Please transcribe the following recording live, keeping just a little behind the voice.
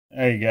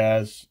Hey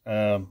guys,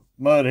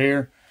 Mud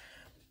here.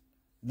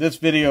 This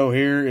video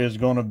here is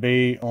going to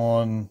be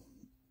on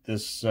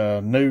this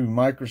new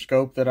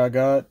microscope that I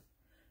got.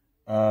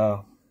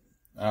 I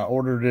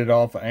ordered it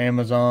off of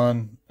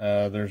Amazon.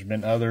 There's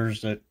been others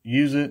that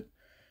use it,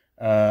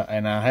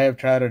 and I have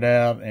tried it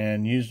out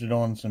and used it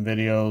on some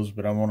videos,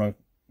 but I want to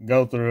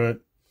go through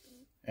it,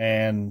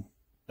 and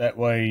that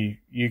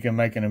way you can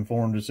make an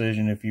informed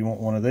decision if you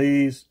want one of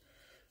these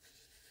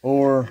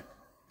or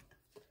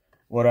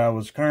what I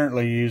was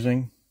currently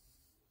using,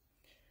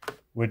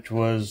 which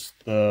was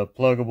the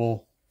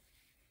pluggable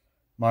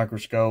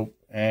microscope.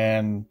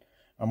 And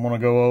I'm going to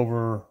go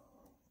over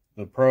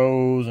the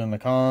pros and the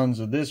cons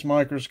of this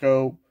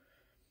microscope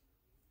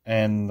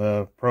and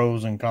the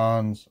pros and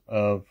cons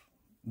of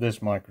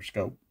this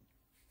microscope.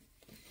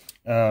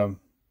 Let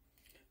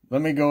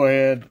me go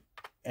ahead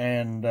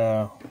and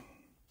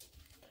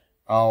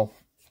I'll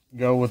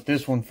go with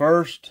this one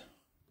first.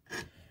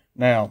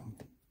 Now,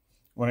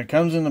 when it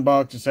comes in the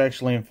box, it's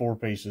actually in 4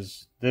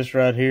 pieces. This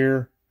right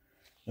here,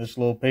 this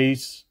little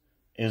piece,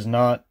 is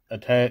not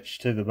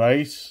attached to the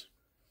base.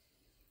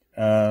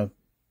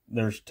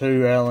 There's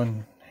 2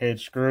 Allen head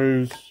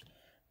screws.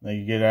 Now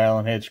you get an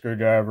Allen head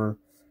screwdriver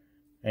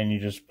and you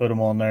just put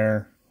them on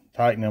there,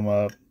 tighten them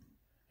up,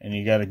 and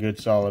you got a good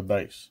solid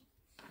base.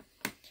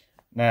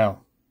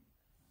 Now,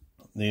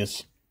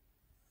 this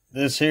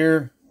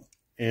here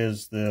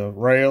is the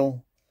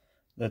rail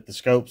that the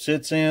scope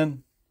sits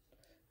in,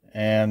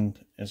 and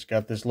it's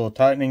got this little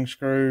tightening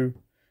screw,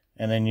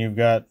 and then you've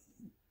got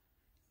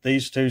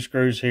these 2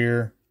 screws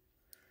here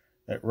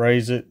that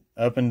raise it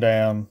up and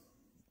down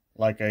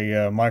like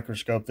a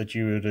microscope that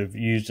you would have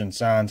used in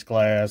science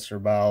class or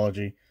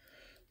biology.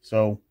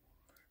 So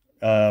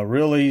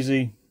real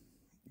easy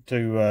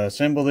to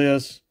assemble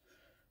this.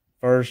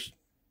 First,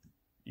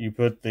 you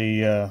put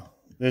the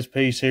this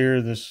piece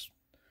here, this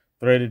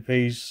threaded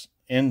piece,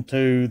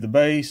 into the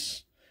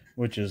base,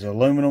 which is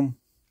aluminum,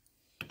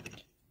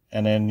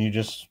 and then you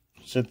just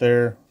sit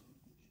there,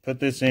 put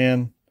this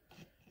in,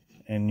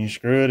 and you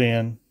screw it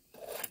in.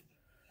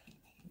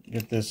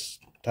 Get this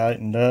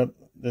tightened up.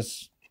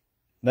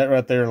 That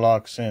right there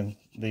locks in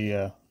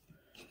the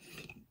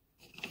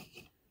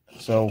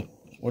so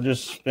we'll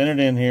just spin it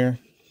in here,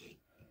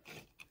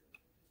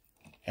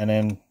 and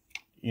then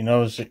you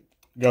notice it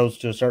goes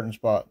to a certain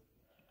spot.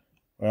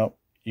 Well,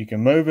 you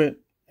can move it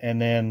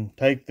and then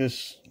take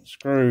this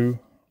screw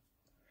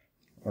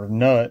or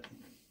nut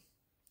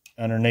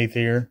underneath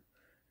here,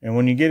 and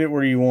when you get it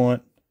where you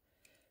want,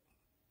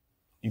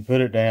 you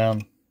put it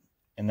down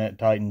and that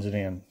tightens it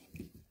in.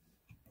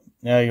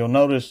 Now you'll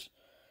notice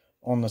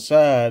on the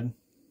side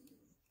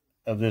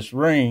of this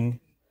ring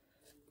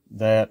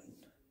that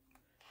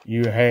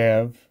you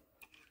have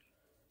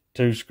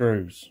 2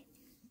 screws.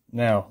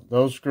 Now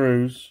those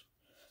screws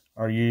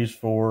are used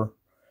for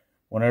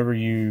whenever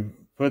you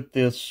put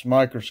this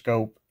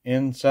microscope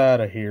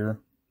inside of here.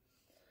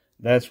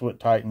 That's what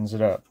tightens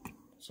it up.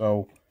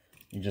 So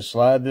you just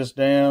slide this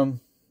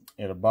down,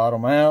 it'll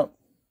bottom out,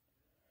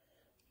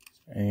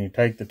 and you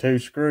take the 2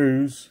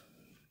 screws,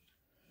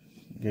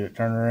 get it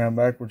turned around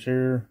backwards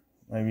here,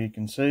 maybe you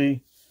can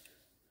see.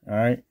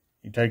 Alright,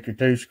 you take your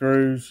 2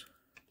 screws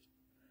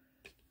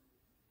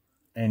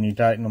and you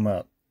tighten them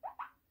up.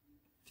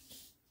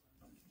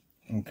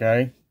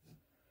 Okay,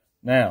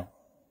 now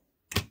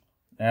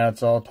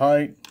it's all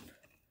tight.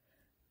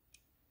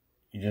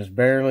 You just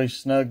barely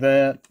snug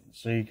that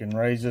so you can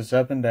raise this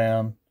up and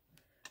down,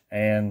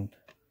 and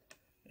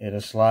it'll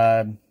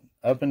slide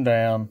up and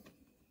down,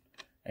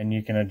 and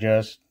you can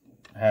adjust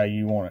how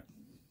you want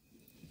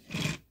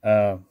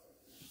it.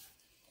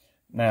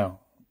 Now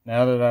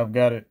that I've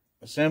got it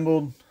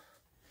assembled,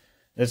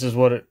 this is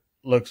what it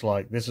looks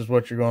like. This is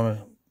what you're going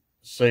to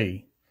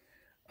see.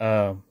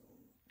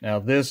 Now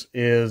this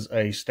is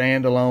a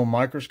standalone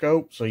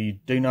microscope, so you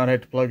do not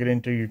have to plug it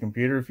into your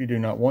computer if you do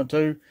not want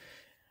to.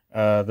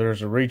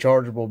 There's a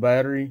rechargeable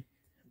battery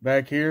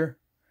back here.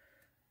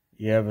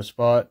 You have a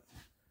spot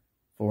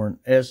for an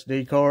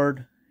SD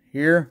card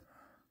here,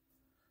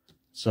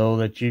 so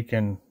that you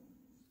can,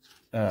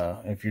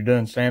 if you're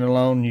doing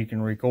standalone, you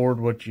can record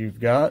what you've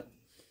got.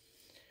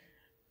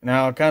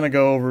 Now I'll kind of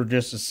go over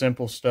just the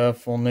simple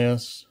stuff on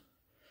this.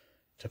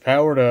 To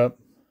power it up,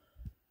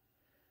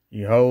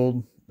 you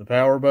hold the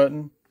power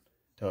button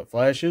till it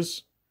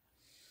flashes.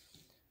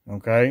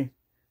 Okay,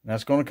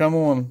 that's going to come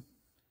on,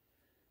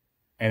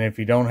 and if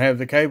you don't have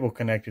the cable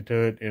connected to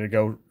it, it'll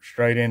go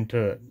straight into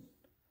it.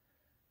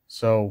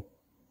 So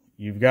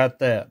you've got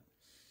that.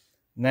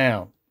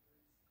 Now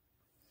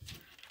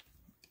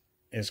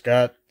it's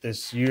got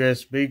this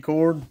USB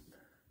cord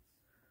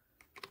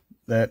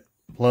that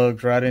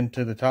plugs right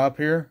into the top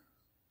here,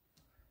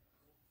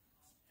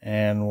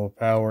 and we'll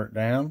power it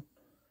down.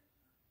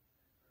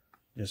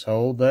 Just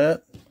hold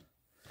that.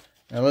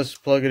 Now let's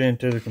plug it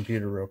into the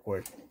computer real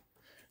quick.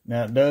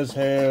 Now it does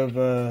have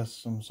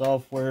some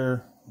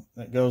software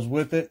that goes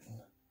with it.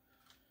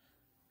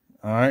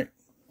 Alright,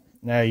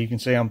 now you can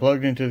see I'm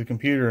plugged into the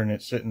computer and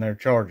it's sitting there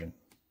charging.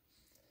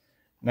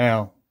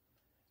 Now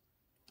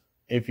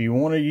if you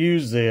want to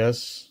use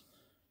this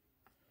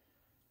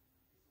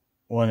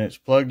when it's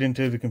plugged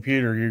into the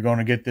computer, you're going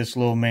to get this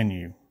little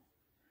menu.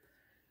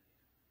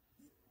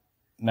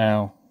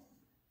 Now,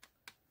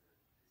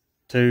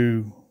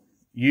 to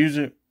use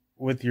it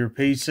with your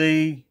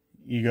PC,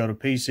 you go to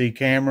PC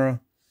camera,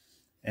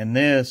 and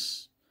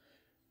this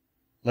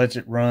lets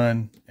it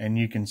run, and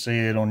you can see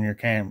it on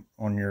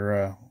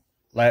your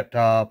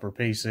laptop or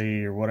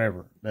PC or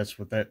whatever. That's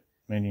what that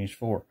menu is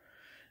for.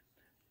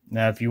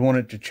 Now, if you want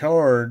it to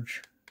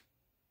charge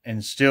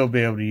and still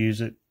be able to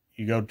use it,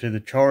 you go to the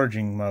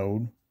charging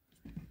mode.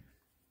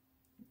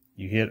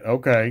 You hit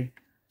OK.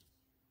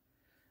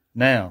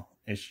 Now,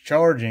 it's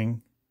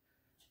charging,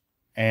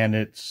 and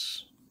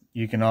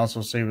you can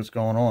also see what's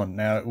going on.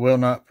 Now, it will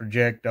not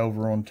project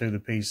over onto the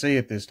PC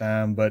at this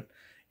time, but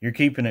you're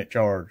keeping it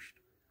charged.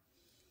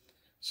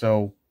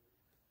 So,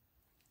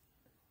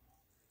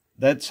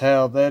 that's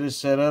how that is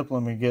set up.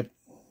 Let me get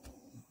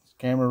this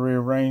camera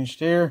rearranged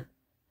here.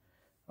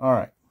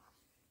 Alright.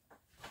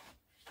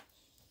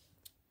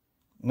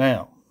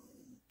 Now,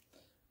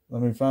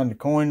 let me find the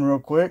coin real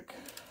quick.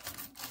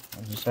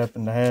 I just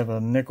happen to have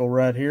a nickel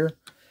right here.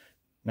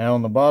 Now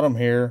on the bottom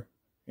here,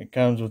 it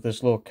comes with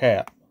this little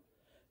cap.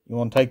 You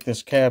want to take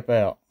this cap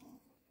out.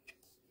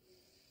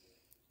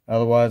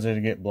 Otherwise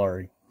it'll get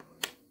blurry.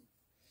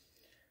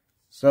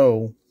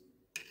 So,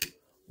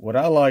 what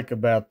I like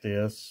about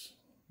this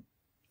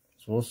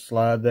is we'll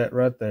slide that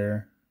right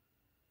there.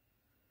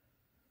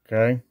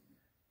 Okay.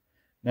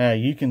 Now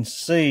you can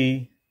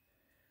see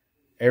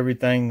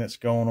everything that's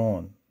going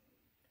on.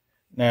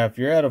 Now if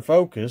you're out of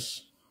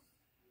focus,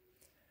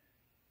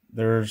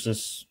 there's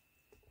this,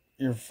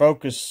 your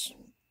focus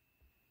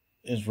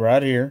is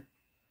right here.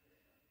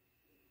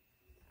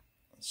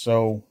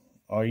 So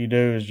all you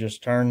do is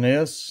just turn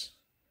this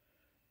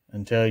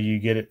until you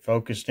get it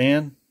focused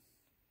in.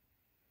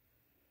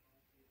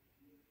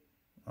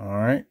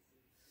 Alright.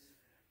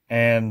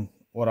 And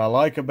what I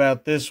like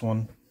about this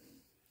one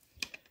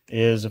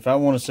is if I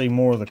want to see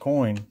more of the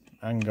coin,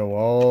 I can go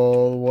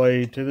all the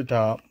way to the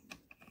top.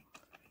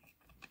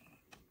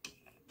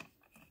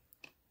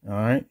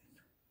 Alright.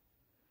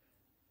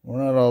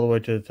 We're not all the way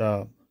to the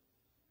top.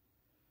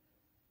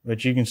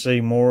 But you can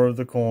see more of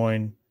the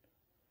coin.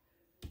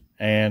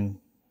 And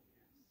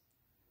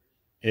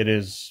it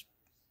is,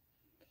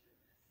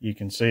 you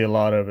can see a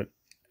lot of it.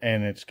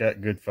 And it's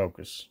got good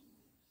focus.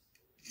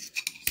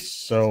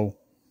 So,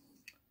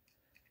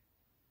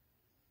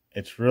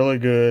 it's really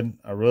good.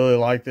 I really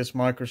like this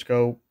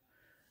microscope.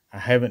 I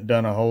haven't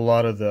done a whole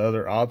lot of the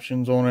other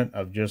options on it.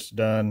 I've just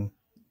done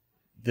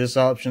this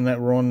option that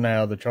we're on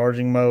now, the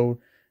charging mode,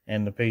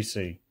 and the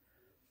PC.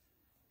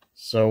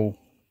 So,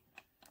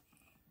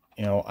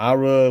 you know, I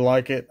really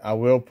like it. I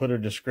will put a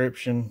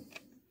description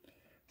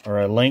or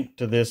a link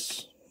to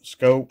this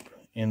scope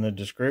in the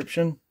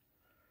description.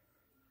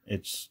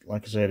 It's,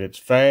 like I said, it's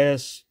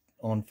fast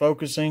on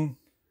focusing.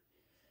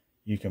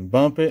 You can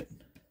bump it,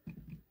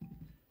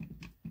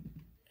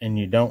 and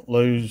you don't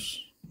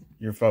lose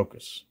your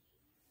focus.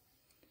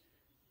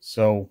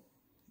 So,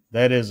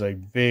 that is a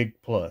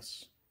big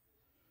plus.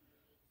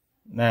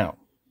 Now,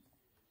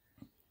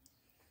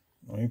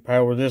 let me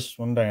power this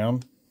one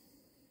down.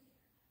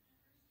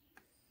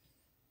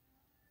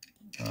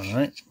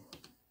 Alright.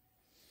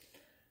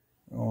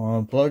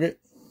 I'll unplug it.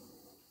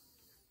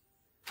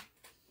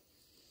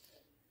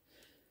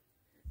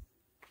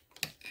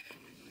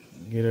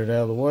 Get it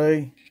out of the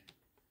way.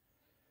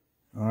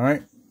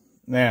 Alright.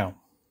 Now,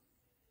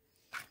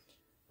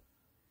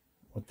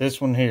 with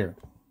this one here,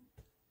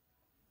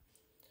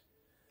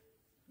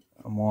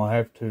 I'm going to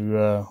have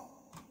to,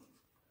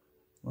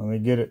 let me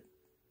get it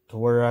to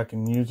where I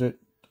can use it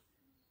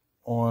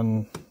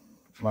on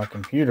my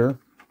computer,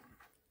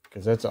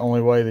 because that's the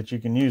only way that you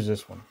can use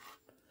this one.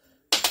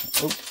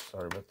 Oops,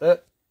 sorry about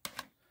that.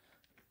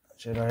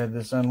 Should I had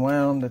this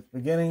unwound at the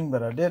beginning,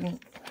 but I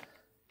didn't.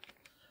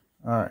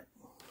 Alright.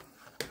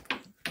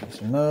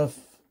 That's enough.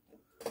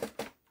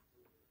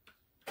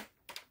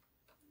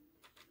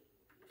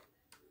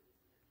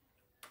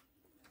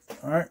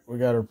 Alright, we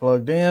got her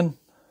plugged in.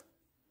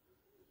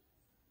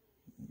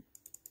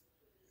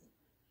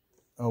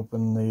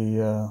 Open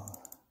the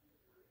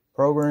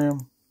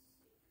program.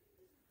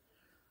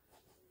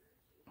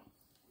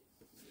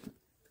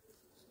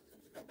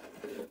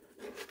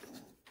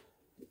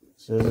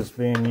 Says it's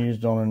being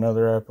used on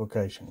another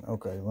application.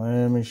 Okay,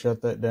 let me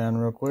shut that down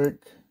real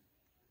quick.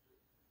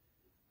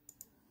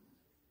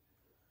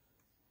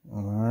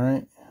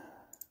 Alright.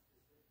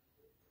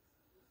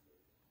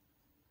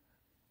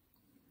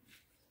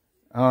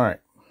 Alright.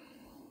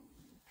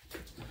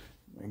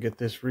 Let me get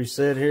this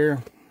reset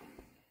here.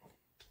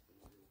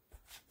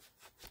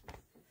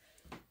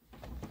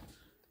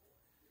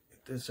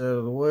 Get this out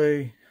of the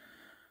way.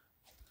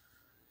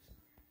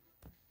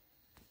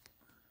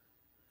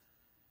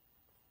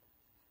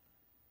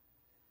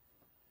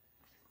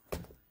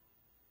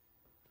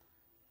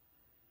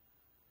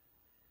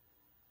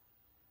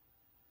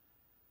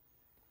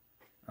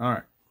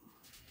 Alright.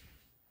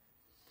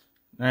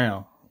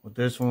 Now, with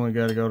this one, we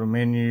got to go to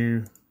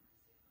menu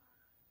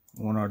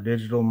on our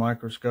digital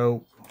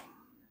microscope.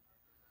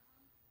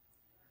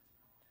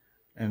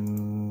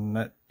 and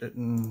that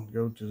didn't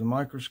go to the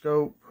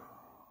microscope.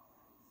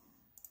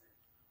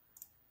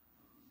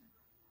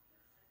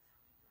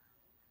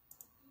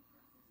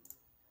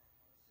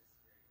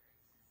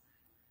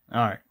 All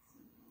right,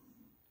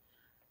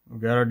 we've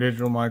got our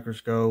digital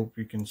microscope.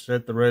 You can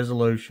set the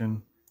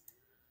resolution.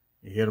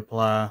 You hit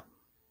apply.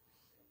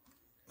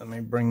 Let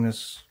me bring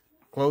this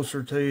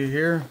closer to you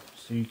here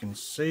so you can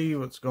see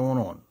what's going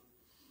on.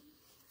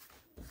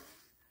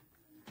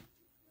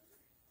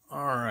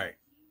 All right.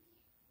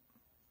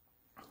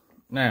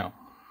 Now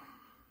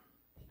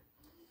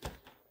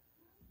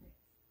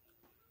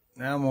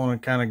I'm going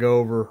to kind of go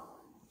over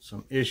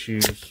some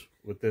issues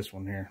with this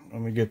one here.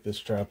 Let me get this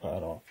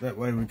tripod off. That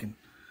way we can...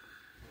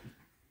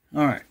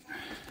 All right.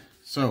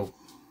 So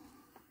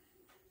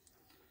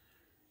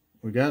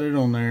we got it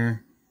on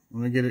there.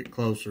 Let me get it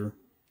closer.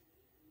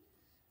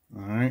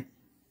 All right.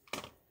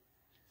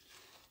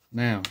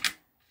 Now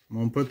I'm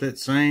going to put that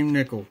same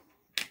nickel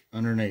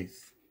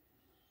underneath.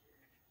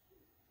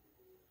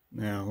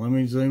 Now let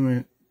me zoom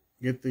it,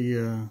 get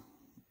the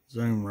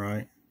zoom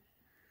right.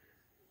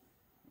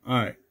 All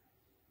right.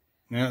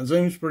 Now it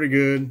zooms pretty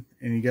good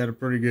and you got a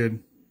pretty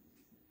good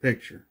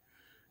picture.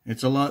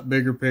 It's a lot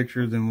bigger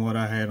picture than what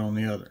I had on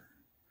the other.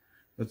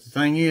 But the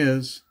thing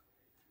is,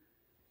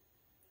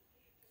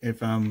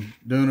 if I'm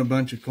doing a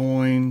bunch of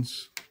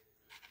coins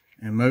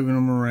and moving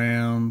them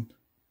around,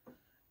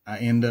 I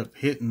end up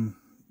hitting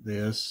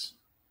this,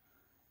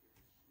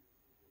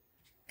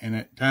 and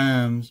at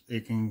times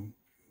it can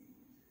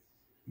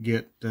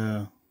get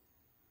heck,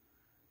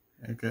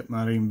 that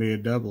might even be a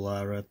double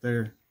eye right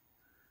there,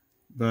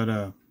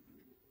 but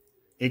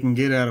it can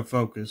get out of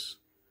focus,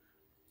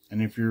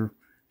 and if you're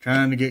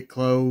trying to get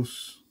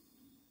close,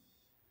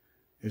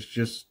 it's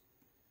just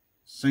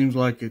seems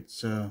like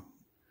it's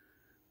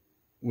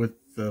with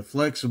the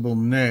flexible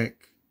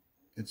neck,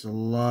 it's a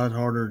lot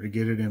harder to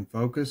get it in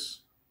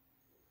focus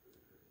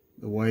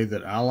the way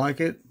that I like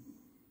it.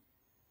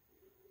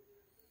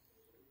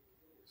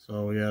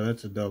 So yeah,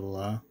 that's a double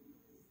eye.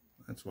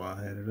 That's why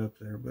I had it up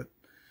there. But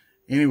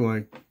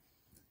anyway,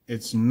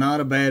 it's not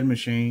a bad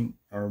machine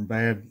or a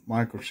bad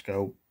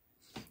microscope.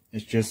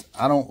 It's just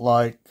I don't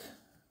like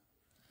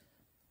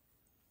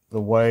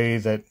the way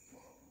that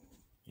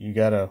you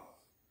gotta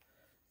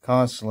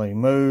constantly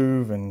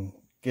move and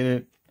get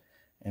it,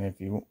 and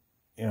if you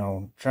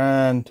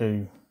trying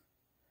to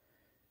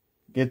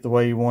get the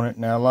way you want it.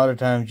 Now a lot of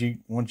times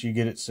once you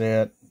get it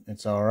set,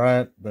 it's all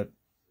right, but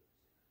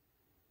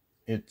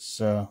it's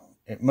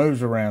it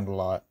moves around a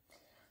lot.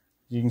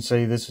 You can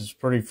see this is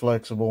pretty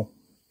flexible,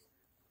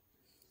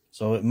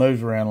 so it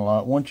moves around a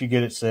lot. Once you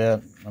get it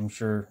set, I'm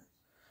sure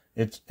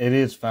it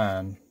is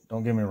fine,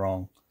 don't get me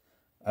wrong.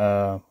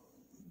 The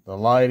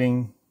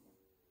lighting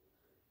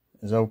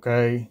is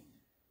okay.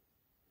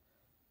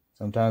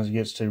 Sometimes it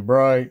gets too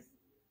bright,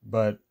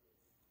 but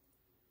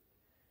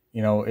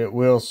it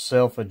will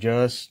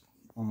self-adjust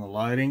on the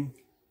lighting.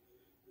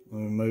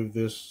 Let me move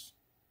this.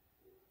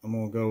 I'm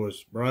going to go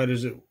as bright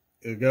as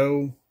it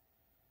go.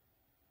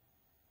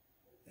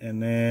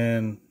 And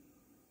then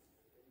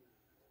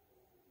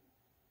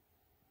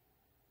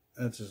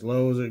that's as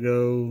low as it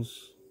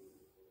goes.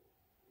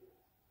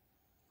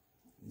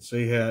 You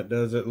see how it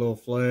does that little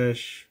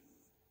flash?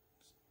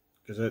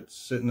 Because that's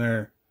sitting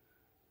there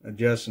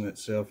adjusting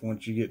itself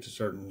once you get to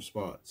certain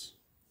spots.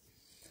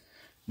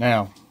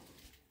 Now,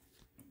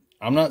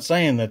 I'm not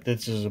saying that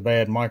this is a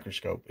bad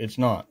microscope. It's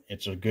not.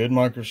 It's a good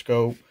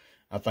microscope.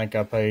 I think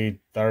I paid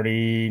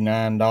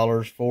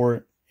 $39 for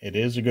it. It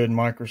is a good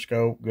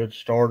microscope, good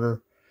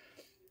starter.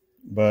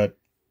 But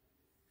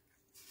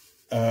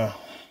I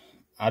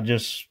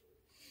just,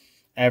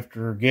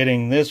 after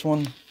getting this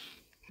one,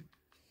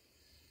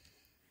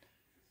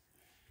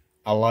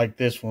 I like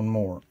this one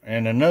more.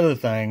 And another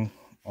thing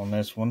on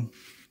this one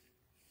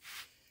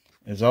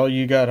is all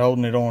you got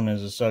holding it on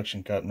is a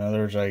suction cup. Now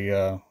there's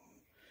a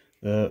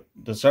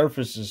the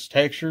surface is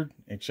textured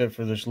except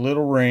for this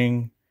little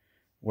ring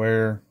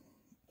where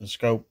the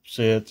scope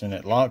sits and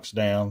it locks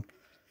down,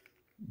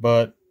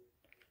 but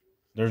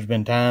there's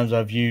been times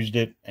I've used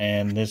it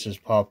and this has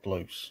popped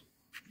loose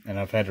and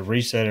I've had to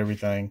reset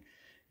everything.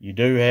 You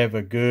do have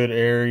a good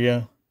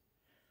area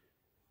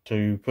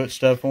to put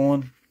stuff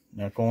on.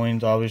 Now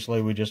coins,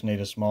 obviously we just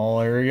need a small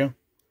area,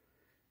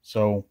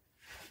 so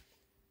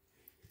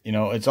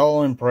it's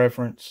all in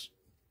preference.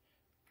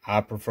 I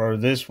prefer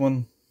this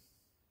one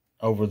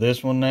over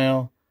this one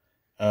now.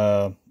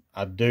 I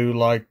do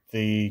like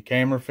the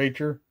camera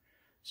feature,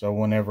 so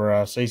whenever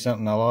I see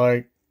something I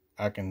like,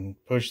 I can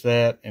push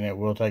that and it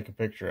will take a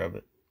picture of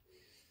it.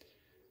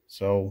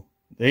 So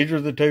these are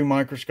the two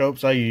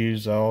microscopes I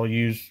use. I'll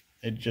use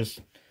it,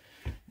 just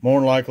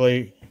more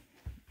likely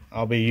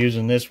I'll be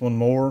using this one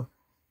more.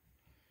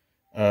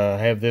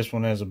 Have this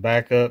one as a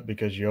backup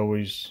because you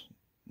always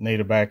need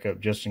a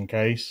backup just in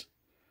case.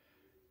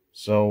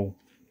 So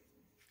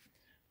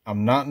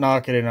I'm not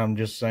knocking it, I'm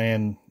just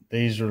saying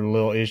these are the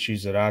little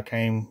issues that I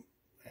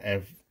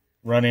have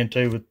run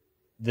into with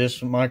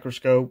this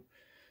microscope.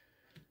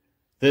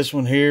 This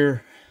one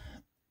here,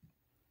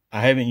 I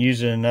haven't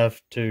used it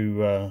enough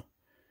to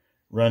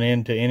run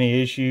into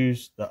any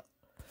issues.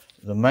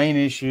 The main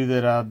issue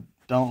that I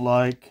don't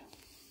like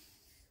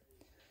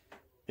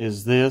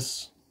is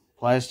this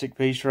plastic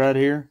piece right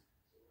here.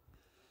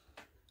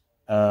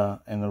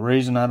 And the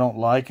reason I don't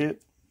like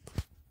it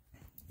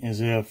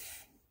is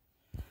if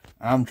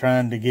I'm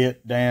trying to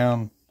get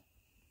down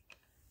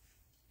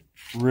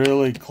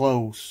really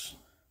close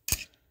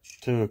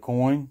to a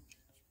coin,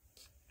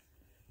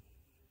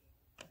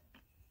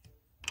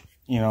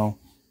 you know,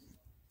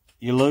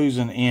 you lose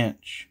an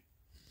inch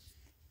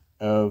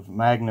of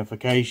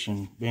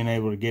magnification being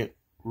able to get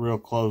real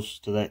close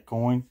to that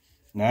coin.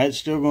 Now, it's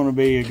still going to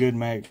be a good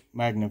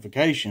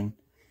magnification.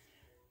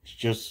 It's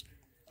just,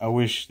 I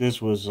wish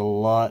this was a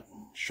lot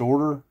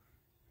shorter.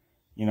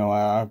 You know,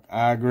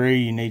 I agree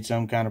you need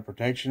some kind of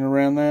protection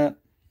around that,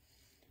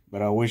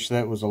 but I wish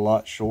that was a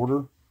lot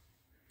shorter.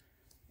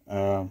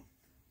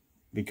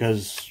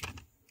 Because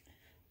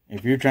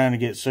if you're trying to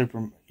get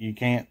you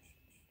can't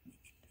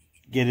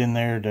get in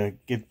there to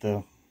get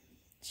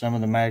some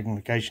of the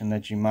magnification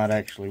that you might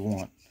actually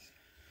want.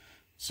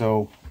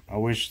 So I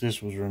wish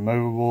this was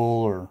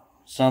removable or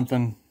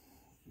something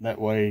that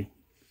way,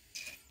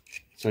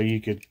 so you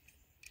could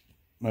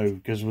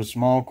move. Because with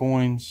small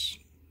coins,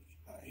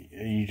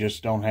 you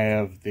just don't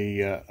have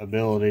the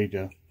ability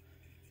to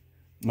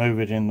move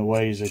it in the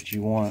ways that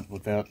you want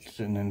without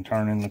sitting and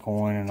turning the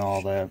coin and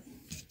all that.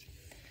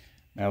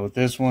 Now with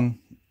this one,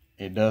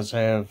 it does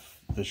have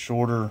the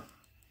shorter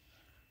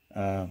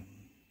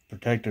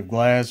protective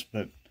glass,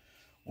 but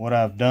what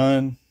I've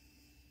done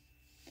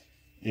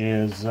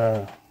is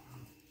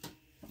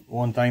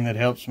one thing that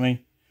helps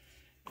me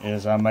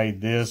is I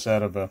made this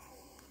out of a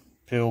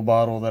pill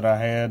bottle that I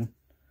had.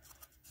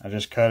 I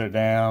just cut it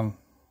down,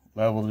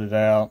 leveled it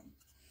out,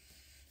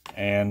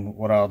 and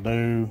what I'll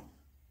do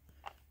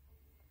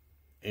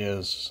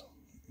is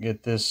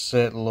get this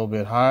set a little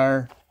bit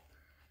higher,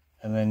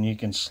 and then you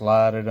can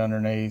slide it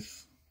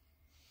underneath,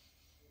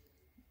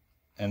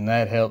 and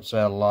that helps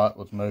out a lot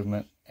with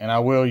movement. And I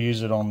will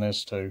use it on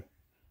this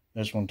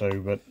one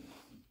too, but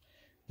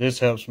this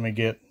helps me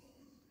get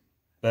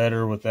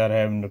better without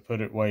having to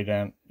put it way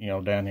down,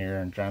 down here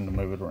and trying to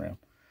move it around.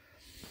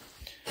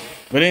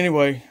 But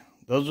anyway,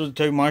 those are the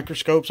two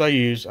microscopes I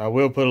use. I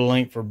will put a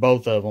link for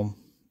both of them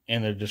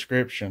in the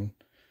description,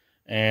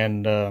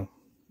 and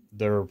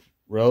they're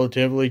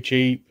relatively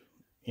cheap,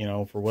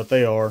 for what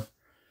they are.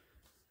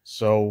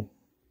 So,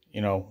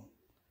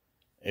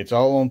 it's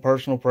all on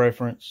personal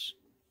preference.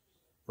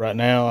 Right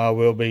now, I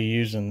will be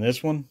using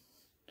this one.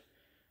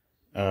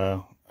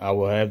 I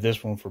will have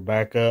this one for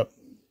backup.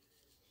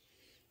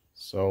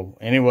 So,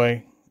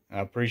 anyway, I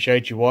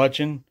appreciate you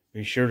watching.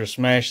 Be sure to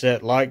smash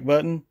that like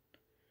button,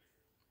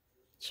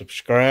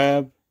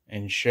 subscribe,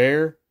 and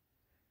share.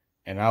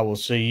 And I will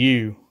see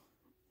you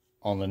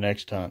on the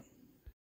next hunt.